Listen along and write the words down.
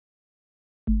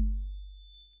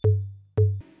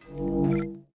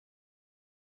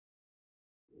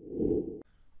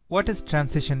What is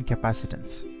transition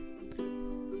capacitance?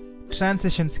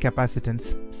 Transitions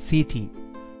capacitance CT.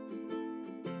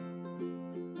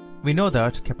 We know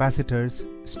that capacitors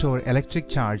store electric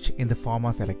charge in the form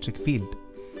of electric field.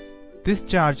 This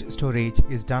charge storage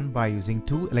is done by using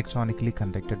two electronically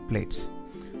conducted plates,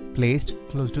 placed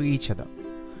close to each other,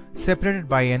 separated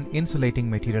by an insulating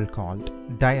material called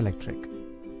dielectric.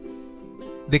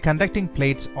 The conducting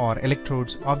plates or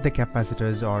electrodes of the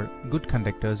capacitors are good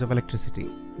conductors of electricity.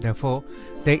 Therefore,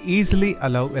 they easily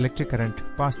allow electric current to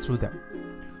pass through them.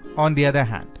 On the other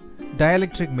hand,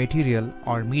 dielectric material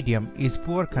or medium is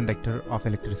poor conductor of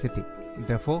electricity.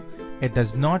 Therefore, it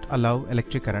does not allow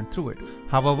electric current through it.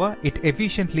 However, it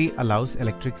efficiently allows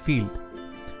electric field.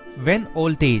 When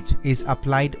voltage is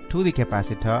applied to the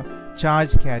capacitor,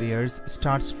 charge carriers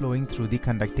starts flowing through the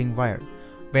conducting wire.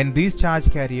 When these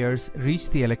charge carriers reach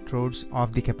the electrodes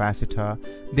of the capacitor,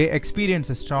 they experience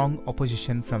a strong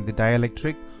opposition from the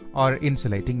dielectric or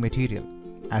insulating material.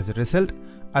 As a result,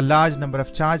 a large number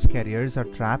of charge carriers are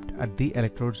trapped at the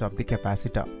electrodes of the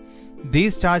capacitor.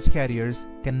 These charge carriers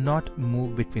cannot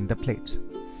move between the plates.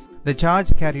 The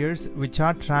charge carriers which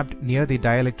are trapped near the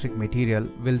dielectric material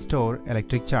will store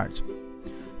electric charge.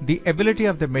 The ability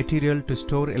of the material to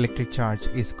store electric charge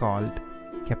is called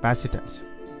capacitance.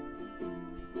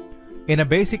 In a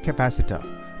basic capacitor,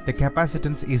 the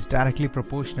capacitance is directly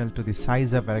proportional to the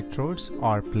size of electrodes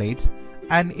or plates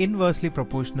and inversely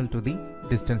proportional to the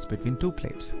distance between two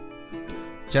plates.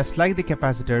 Just like the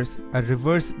capacitors, a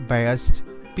reverse biased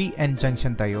p-n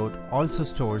junction diode also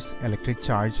stores electric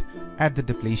charge at the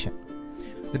depletion.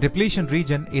 The depletion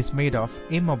region is made of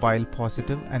immobile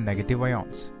positive and negative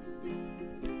ions.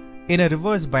 In a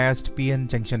reverse biased p-n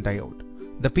junction diode,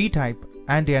 the p-type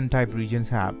and n-type regions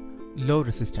have low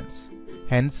resistance.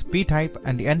 Hence, p-type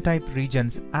and n-type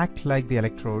regions act like the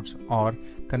electrodes or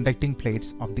conducting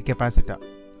plates of the capacitor.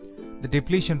 The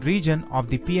depletion region of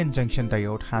the p-n junction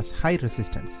diode has high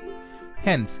resistance.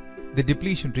 Hence, the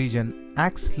depletion region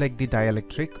acts like the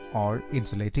dielectric or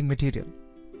insulating material.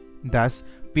 Thus,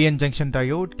 p-n junction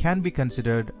diode can be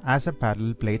considered as a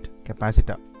parallel plate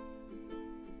capacitor.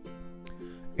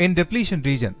 In depletion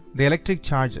region, the electric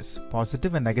charges,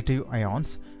 positive and negative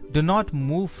ions, do not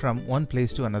move from one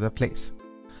place to another place.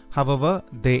 However,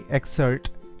 they exert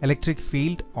electric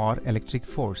field or electric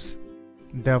force.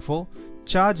 Therefore,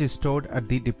 charge is stored at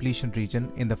the depletion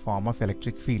region in the form of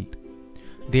electric field.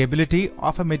 The ability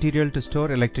of a material to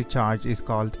store electric charge is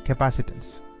called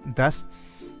capacitance. Thus,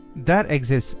 there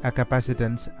exists a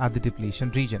capacitance at the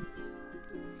depletion region.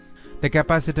 The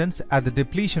capacitance at the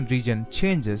depletion region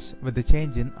changes with the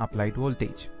change in applied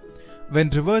voltage. When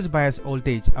reverse bias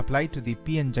voltage applied to the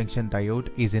p-n junction diode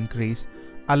is increased,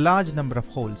 a large number of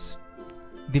holes,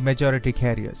 the majority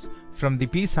carriers, from the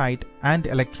p side and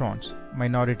electrons,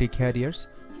 minority carriers,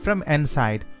 from n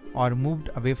side, are moved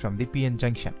away from the p-n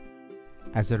junction.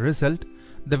 As a result,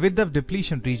 the width of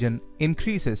depletion region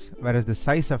increases, whereas the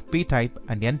size of p-type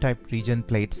and n-type region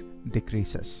plates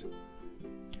decreases.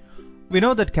 We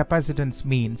know that capacitance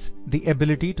means the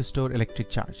ability to store electric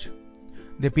charge.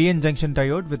 The p-n junction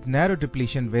diode with narrow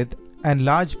depletion width and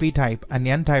large p-type and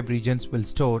n-type regions will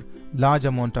store large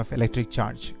amount of electric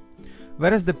charge,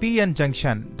 whereas the p-n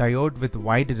junction diode with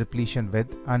wide depletion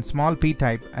width and small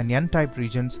p-type and n-type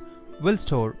regions will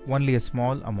store only a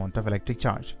small amount of electric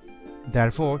charge.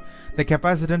 Therefore, the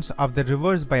capacitance of the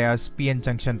reverse bias p-n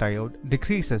junction diode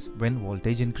decreases when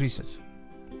voltage increases.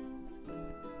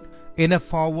 In a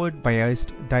forward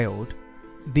biased diode,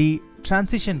 the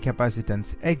transition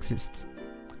capacitance exists.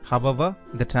 However,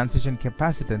 the transition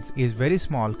capacitance is very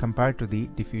small compared to the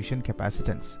diffusion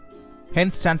capacitance.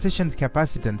 Hence, transition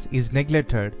capacitance is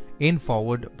neglected in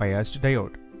forward biased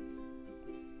diode.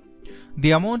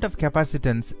 The amount of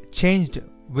capacitance changed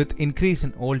with increase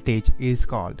in voltage is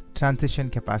called transition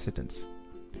capacitance.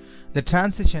 The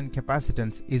transition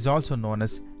capacitance is also known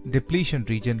as depletion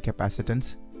region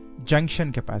capacitance,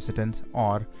 junction capacitance,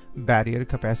 or barrier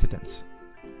capacitance.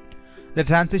 The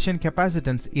transition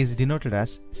capacitance is denoted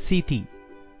as CT.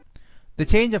 The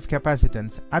change of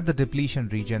capacitance at the depletion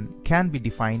region can be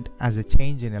defined as a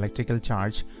change in electrical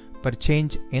charge per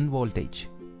change in voltage.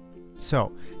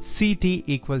 So, CT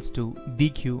equals to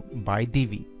dQ by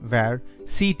dV, where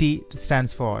CT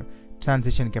stands for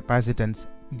transition capacitance,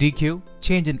 dQ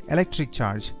change in electric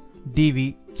charge,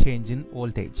 dV change in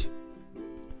voltage.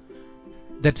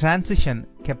 The transition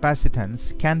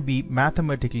capacitance can be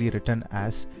mathematically written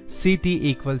as CT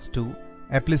equals to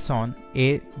epsilon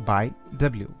A by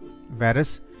W,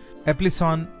 whereas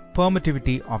epsilon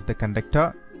permittivity of the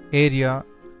conductor, area,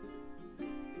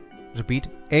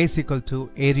 A is equal to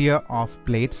area of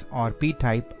plates or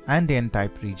p-type and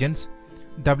n-type regions,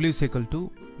 W is equal to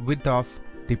width of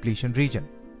depletion region.